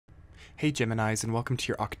Hey Geminis, and welcome to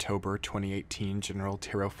your October 2018 General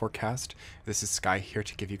Tarot Forecast. This is Sky here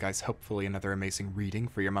to give you guys hopefully another amazing reading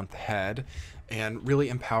for your month ahead, and really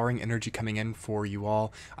empowering energy coming in for you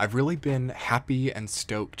all. I've really been happy and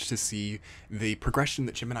stoked to see the progression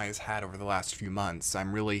that Gemini has had over the last few months.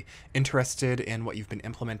 I'm really interested in what you've been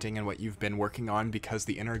implementing and what you've been working on because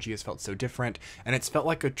the energy has felt so different, and it's felt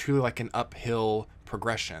like truly like an uphill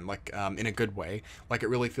progression, like in a good way. Like it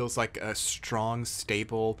really feels like a strong,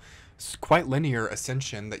 stable, quite linear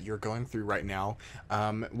ascension that you're going through right now,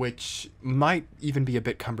 which might even be a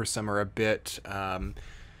bit cumbersome or a bit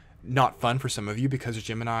not fun for some of you, because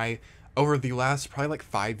Gemini over the last probably like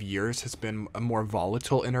 5 years has been a more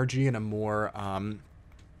volatile energy and a more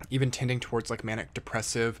even tending towards like manic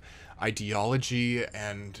depressive ideology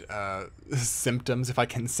and symptoms, if I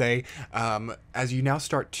can say, as you now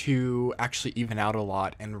start to actually even out a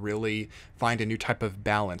lot and really find a new type of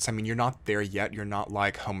balance. I mean, you're not there yet, you're not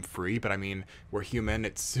like home free, but I mean, we're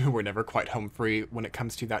human, we're never quite home free when it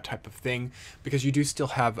comes to that type of thing, because you do still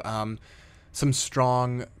have some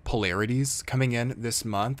strong polarities coming in this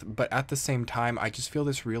month, but at the same time, I just feel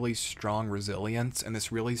this really strong resilience and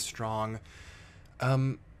this really strong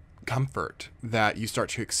comfort that you start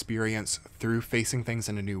to experience through facing things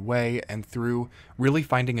in a new way and through really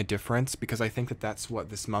finding a difference, because I think that that's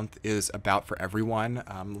what this month is about for everyone.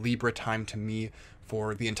 Libra time to me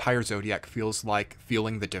for the entire zodiac feels like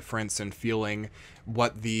feeling the difference and feeling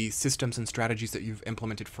what the systems and strategies that you've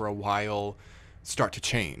implemented for a while start to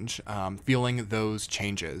change, feeling those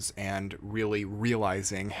changes and really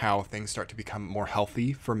realizing how things start to become more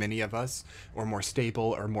healthy for many of us, or more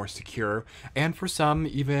stable or more secure, and for some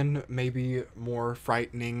even maybe more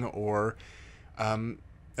frightening or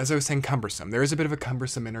as I was saying, cumbersome. There is a bit of a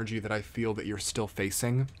cumbersome energy that I feel that you're still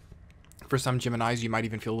facing. For some Geminis, you might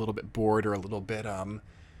even feel a little bit bored or a little bit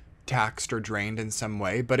taxed or drained in some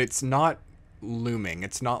way, but it's not looming.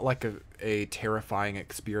 It's not like a terrifying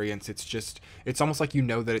experience. It's almost like you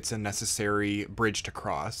know that it's a necessary bridge to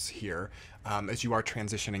cross here, as you are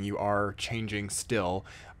transitioning, you are changing still,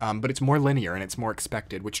 but it's more linear and it's more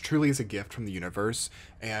expected, which truly is a gift from the universe.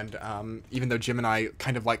 And even though Gemini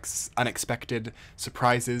kind of likes unexpected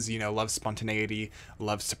surprises, loves spontaneity,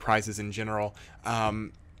 loves surprises in general,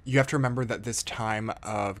 you have to remember that this time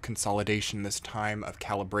of consolidation, this time of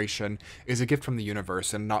calibration, is a gift from the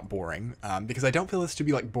universe and not boring. Because I don't feel this to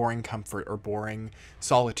be like boring comfort or boring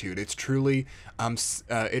solitude. It's truly,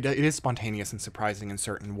 it is spontaneous and surprising in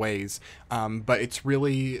certain ways, but it's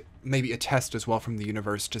really maybe a test as well from the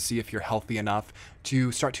universe to see if you're healthy enough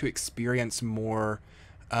to start to experience more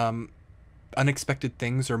unexpected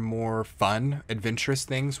things or more fun, adventurous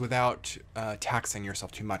things without taxing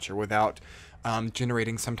yourself too much, or without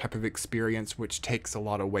generating some type of experience which takes a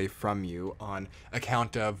lot away from you on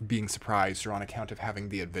account of being surprised or on account of having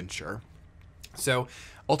the adventure. So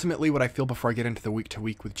ultimately what I feel before I get into the week to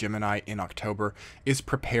week with Gemini in October is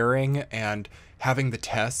preparing and having the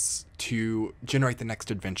tests to generate the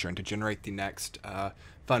next adventure and to generate the next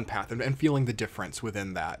fun path, and feeling the difference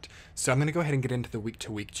within that. So I'm going to go ahead and get into the week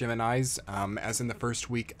to week Geminis. As in the first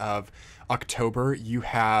week of October, you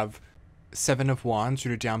have 7 of Wands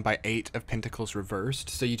rooted down by 8 of Pentacles reversed.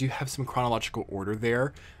 So you do have some chronological order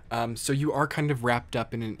there. So you are kind of wrapped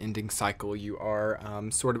up in an ending cycle. You are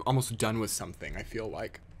sort of almost done with something, I feel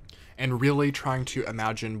like. And really trying to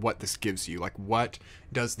imagine what this gives you. Like, what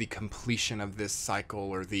does the completion of this cycle,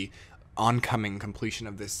 or the oncoming completion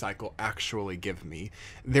of this cycle, actually give me?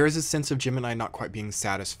 There is a sense of Gemini not quite being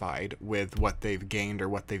satisfied with what they've gained or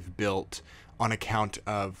what they've built on account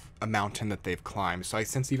of a mountain that they've climbed. So I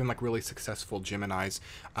sense even like really successful Geminis,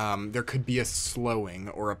 there could be a slowing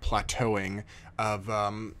or a plateauing of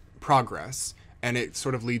progress, and it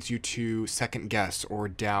sort of leads you to second guess or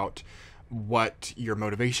doubt what your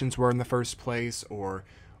motivations were in the first place, or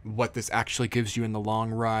what this actually gives you in the long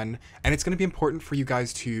run. And it's going to be important for you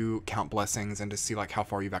guys to count blessings and to see like how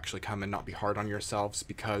far you've actually come and not be hard on yourselves,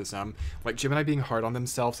 because like Gemini being hard on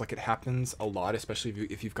themselves, like it happens a lot, especially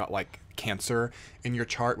if you've got like Cancer in your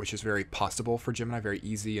chart, which is very possible for Gemini, very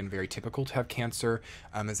easy and very typical to have Cancer,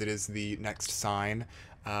 as it is the next sign.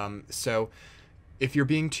 So if you're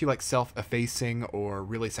being too like self-effacing or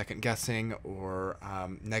really second-guessing, or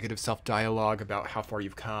negative self-dialogue about how far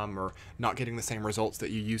you've come, or not getting the same results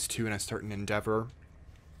that you used to in a certain endeavor,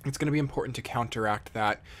 it's going to be important to counteract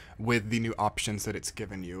that with the new options that it's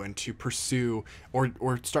given you, and to pursue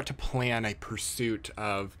or start to plan a pursuit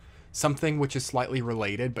of something which is slightly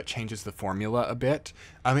related but changes the formula a bit.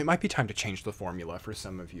 It might be time to change the formula for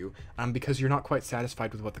some of you, because you're not quite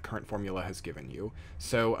satisfied with what the current formula has given you.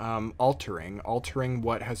 So altering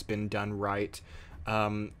what has been done right,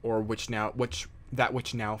 or which that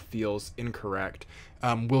which now feels incorrect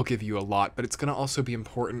will give you a lot, but it's going to also be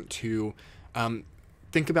important to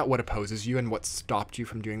think about what opposes you and what stopped you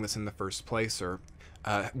from doing this in the first place, or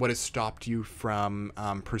what has stopped you from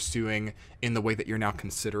pursuing in the way that you're now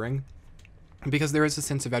considering. Because there is a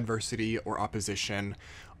sense of adversity or opposition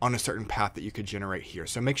on a certain path that you could generate here.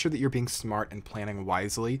 So make sure that you're being smart and planning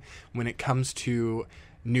wisely when it comes to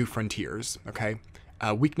new frontiers, okay?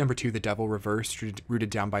 Week number 2, the Devil reversed,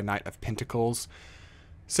 rooted down by Knight of Pentacles.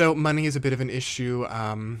 So money is a bit of an issue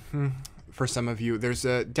for some of you. There's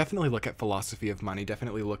definitely look at philosophy of money,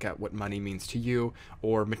 definitely look at what money means to you,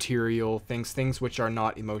 or material things which are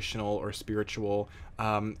not emotional or spiritual.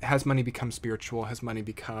 Has money become spiritual? Has money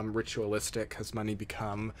become ritualistic? Has money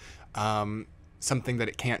become something that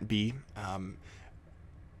it can't be?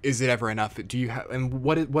 Is it ever enough? Do you have, and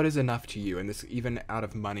what is enough to you? And this, even out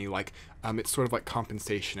of money, like it's sort of like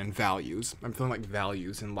compensation and values. I'm feeling like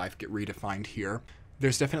values in life get redefined here.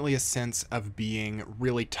 There's definitely a sense of being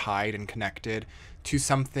really tied and connected to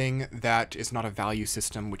something that is not a value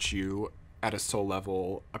system which you at a soul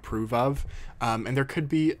level approve of. And there could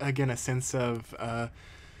be, again, a sense of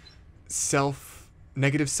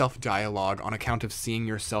negative self-dialogue on account of seeing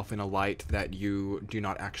yourself in a light that you do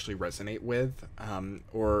not actually resonate with,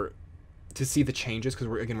 or to see the changes, because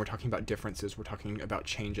we're talking about differences, we're talking about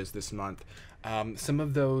changes this month. Some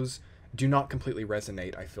of those do not completely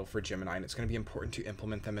resonate, I feel, for Gemini, and it's going to be important to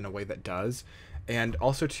implement them in a way that does, and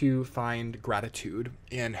also to find gratitude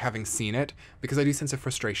in having seen it, because I do sense a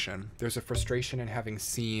frustration. There's a frustration in having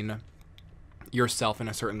seen yourself in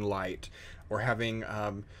a certain light, or having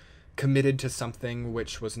committed to something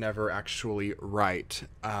which was never actually right.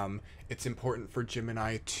 It's important for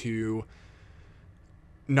Gemini to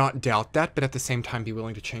not doubt that, but at the same time be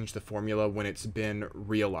willing to change the formula when it's been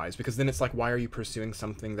realized, because then it's like, why are you pursuing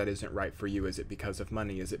something that isn't right for you? Is it because of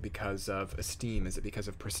money? Is it because of esteem? Is it because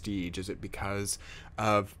of prestige? Is it because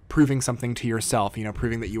of proving something to yourself,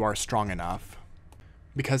 proving that you are strong enough?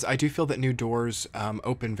 Because I do feel that new doors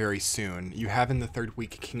open very soon. You have in the 3rd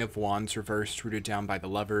week King of Wands reversed, rooted down by the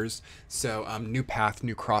Lovers. So new path,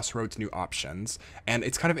 new crossroads, new options. And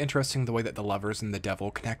it's kind of interesting the way that the Lovers and the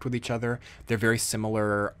Devil connect with each other. They're very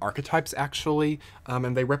similar archetypes, actually,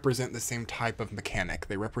 and they represent the same type of mechanic.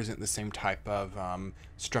 They represent the same type of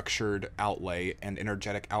structured outlay and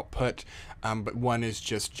energetic output, but one is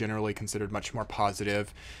just generally considered much more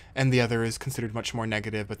positive, and the other is considered much more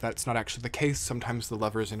negative, but that's not actually the case. Sometimes the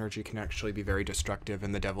Lover's energy can actually be very destructive,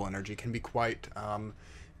 and the Devil energy can be quite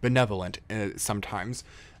benevolent sometimes.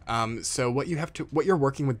 So what you're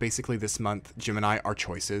working with basically this month, Gemini, are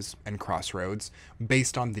choices and crossroads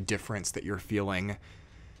based on the difference that you're feeling,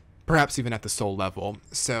 perhaps even at the soul level.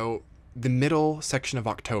 So the middle section of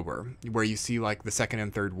October, where you see like the 2nd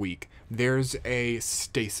and 3rd week, there's a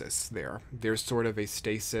stasis there. There's sort of a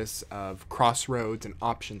stasis of crossroads and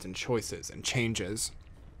options and choices and changes.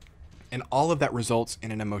 And all of that results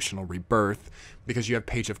in an emotional rebirth, because you have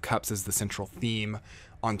Page of Cups as the central theme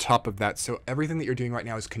on top of that. So everything that you're doing right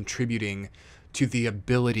now is contributing to the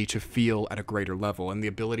ability to feel at a greater level, and the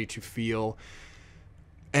ability to feel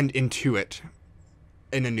and intuit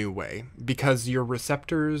in a new way, because your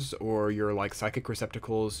receptors, or your like psychic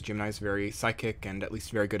receptacles, Gemini is very psychic and at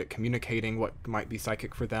least very good at communicating what might be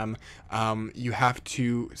psychic for them. You have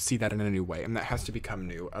to see that in a new way, and that has to become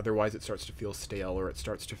new. Otherwise it starts to feel stale, or it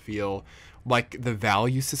starts to feel like the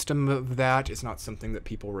value system of that is not something that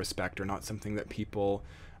people respect, or not something that people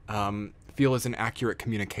feel is an accurate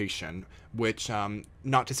communication, which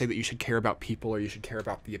not to say that you should care about people, or you should care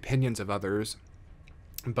about the opinions of others,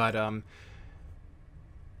 but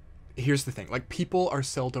here's the thing, like, people are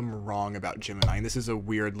seldom wrong about Gemini, and this is a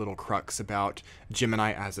weird little crux about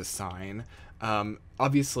Gemini as a sign.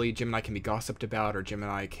 Obviously Gemini can be gossiped about, or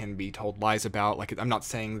Gemini can be told lies about. Like, I'm not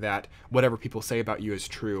saying that whatever people say about you is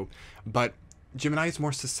true, but Gemini is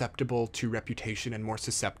more susceptible to reputation and more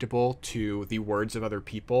susceptible to the words of other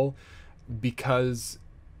people, because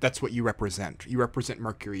that's what you represent. You represent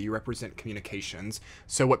Mercury, you represent communications.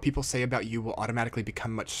 So what people say about you will automatically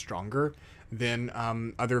become much stronger than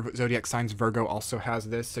other zodiac signs. Virgo also has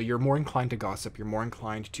this. So you're more inclined to gossip. You're more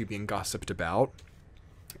inclined to being gossiped about.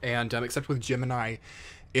 And except with Gemini,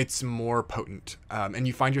 it's more potent. And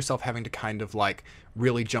you find yourself having to kind of like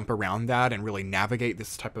really jump around that and really navigate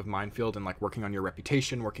this type of minefield, and like working on your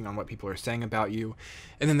reputation, working on what people are saying about you.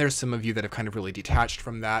 And then there's some of you that have kind of really detached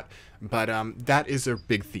from that. But that is a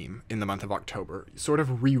big theme in the month of October, sort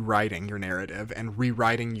of rewriting your narrative and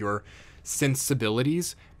rewriting your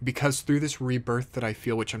sensibilities, because through this rebirth that I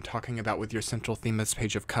feel, which I'm talking about with your central theme, this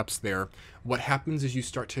Page of Cups there, what happens is you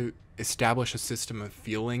start to establish a system of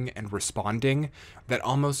feeling and responding that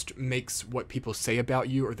almost makes what people say about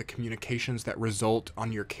you or the communications that result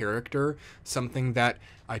on your character something that,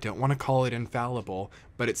 I don't want to call it infallible,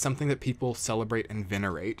 but it's something that people celebrate and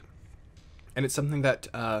venerate. And it's something that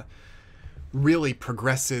really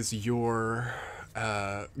progresses your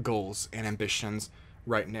goals and ambitions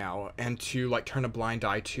right now. And to like turn a blind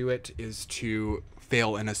eye to it is to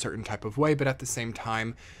fail in a certain type of way, but at the same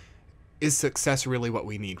time, is success really what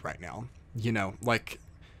we need right now? You know, like,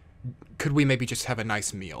 could we maybe just have a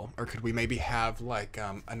nice meal, or could we maybe have like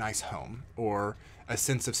a nice home or a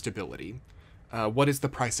sense of stability? What is the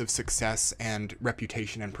price of success and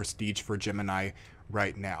reputation and prestige for Gemini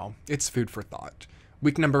right now? It's food for thought.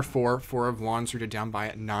 Week number 4, 4 of Wands rooted down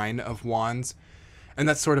by 9 of Wands. And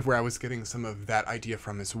that's sort of where I was getting some of that idea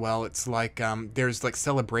from as well. It's like there's like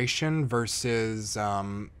celebration versus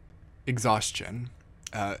exhaustion.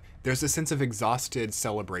 There's a sense of exhausted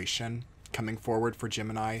celebration coming forward for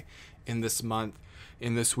Gemini in this month,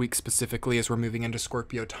 in this week specifically, as we're moving into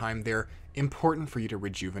Scorpio time. They're important for you to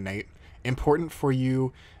rejuvenate, important for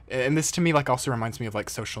you. And this to me like also reminds me of like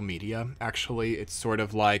social media. Actually, it's sort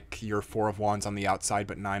of like your 4 of Wands on the outside,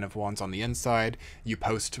 but 9 of Wands on the inside. You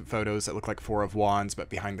post photos that look like 4 of Wands, but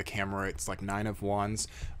behind the camera, it's like 9 of Wands.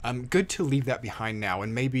 Good to leave that behind now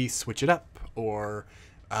and maybe switch it up, or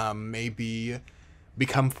maybe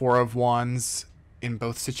become 4 of Wands in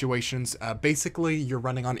both situations. Basically, you're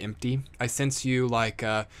running on empty. I sense you like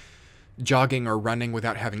jogging or running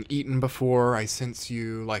without having eaten before. I sense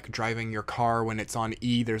you like driving your car when it's on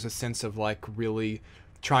E. There's a sense of like really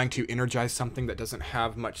trying to energize something that doesn't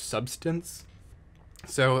have much substance.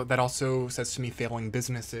 So that also says to me failing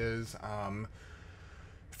businesses,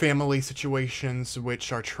 family situations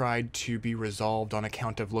which are tried to be resolved on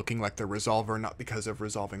account of looking like the resolver, not because of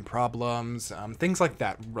resolving problems, things like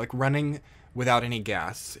that, like running without any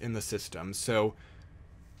gas in the system. So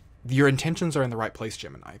your intentions are in the right place,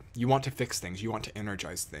 Gemini. You want to fix things, you want to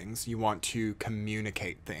energize things, you want to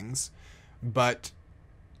communicate things, but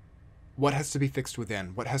what has to be fixed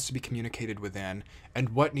within? What has to be communicated within? And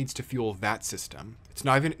what needs to fuel that system? It's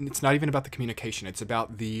not even about the communication, it's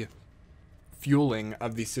about the fueling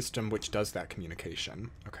of the system which does that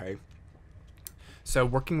communication, okay? So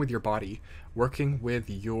working with your body, working with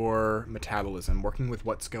your metabolism, working with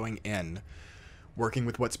what's going in, working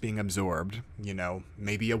with what's being absorbed, you know,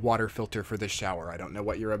 maybe a water filter for the shower. I don't know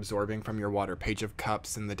what you're absorbing from your water. Page of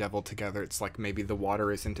Cups and the Devil together, it's like maybe the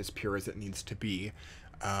water isn't as pure as it needs to be.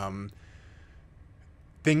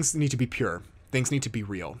 Things need to be pure. Things need to be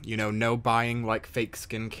real, you know, no buying like fake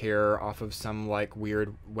skincare off of some like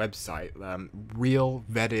weird website, real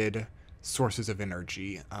vetted sources of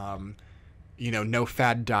energy, you know, no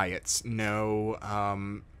fad diets,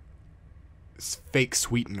 no fake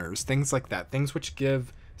sweeteners, things like that, things which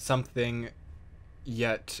give something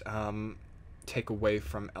yet take away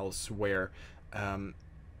from elsewhere.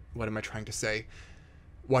 What am I trying to say?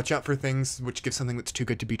 Watch out for things which give something that's too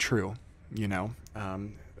good to be true, you know.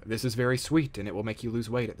 This is very sweet and it will make you lose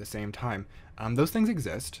weight at the same time. Those things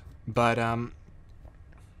exist, but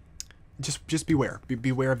just beware.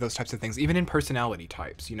 Beware of those types of things. Even in personality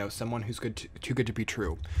types, you know, someone who's too good to be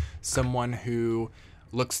true, someone who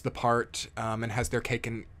looks the part and has their cake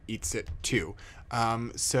and eats it too.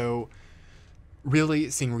 So really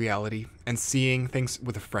seeing reality and seeing things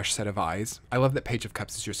with a fresh set of eyes. I love that Page of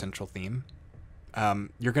Cups is your central theme.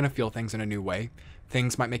 You're going to feel things in a new way.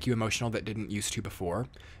 Things might make you emotional that didn't used to before.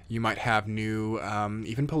 You might have new,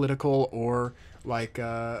 even political or like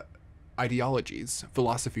ideologies,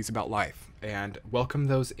 philosophies about life, and welcome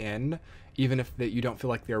those in, even if that you don't feel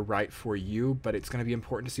like they're right for you, but it's going to be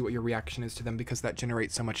important to see what your reaction is to them because that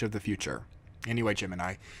generates so much of the future. Anyway,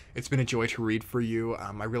 Gemini, it's been a joy to read for you.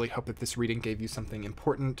 I really hope that this reading gave you something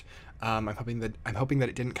important. I'm hoping that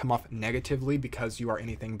it didn't come off negatively because you are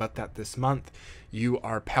anything but that this month. You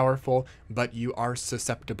are powerful, but you are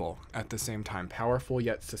susceptible at the same time. Powerful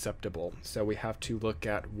yet susceptible. So we have to look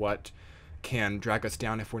at what can drag us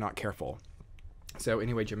down if we're not careful. So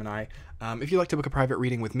anyway, Gemini, if you'd like to book a private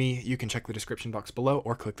reading with me, you can check the description box below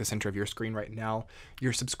or click the center of your screen right now.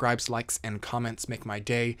 Your subscribes, likes, and comments make my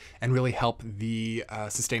day and really help the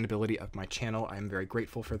sustainability of my channel. I am very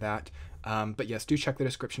grateful for that. But yes, do check the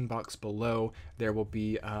description box below. There will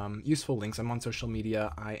be useful links. I'm on social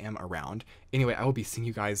media. I am around. Anyway, I will be seeing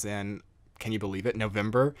you guys in, can you believe it,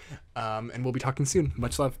 November. And we'll be talking soon.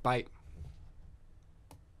 Much love. Bye.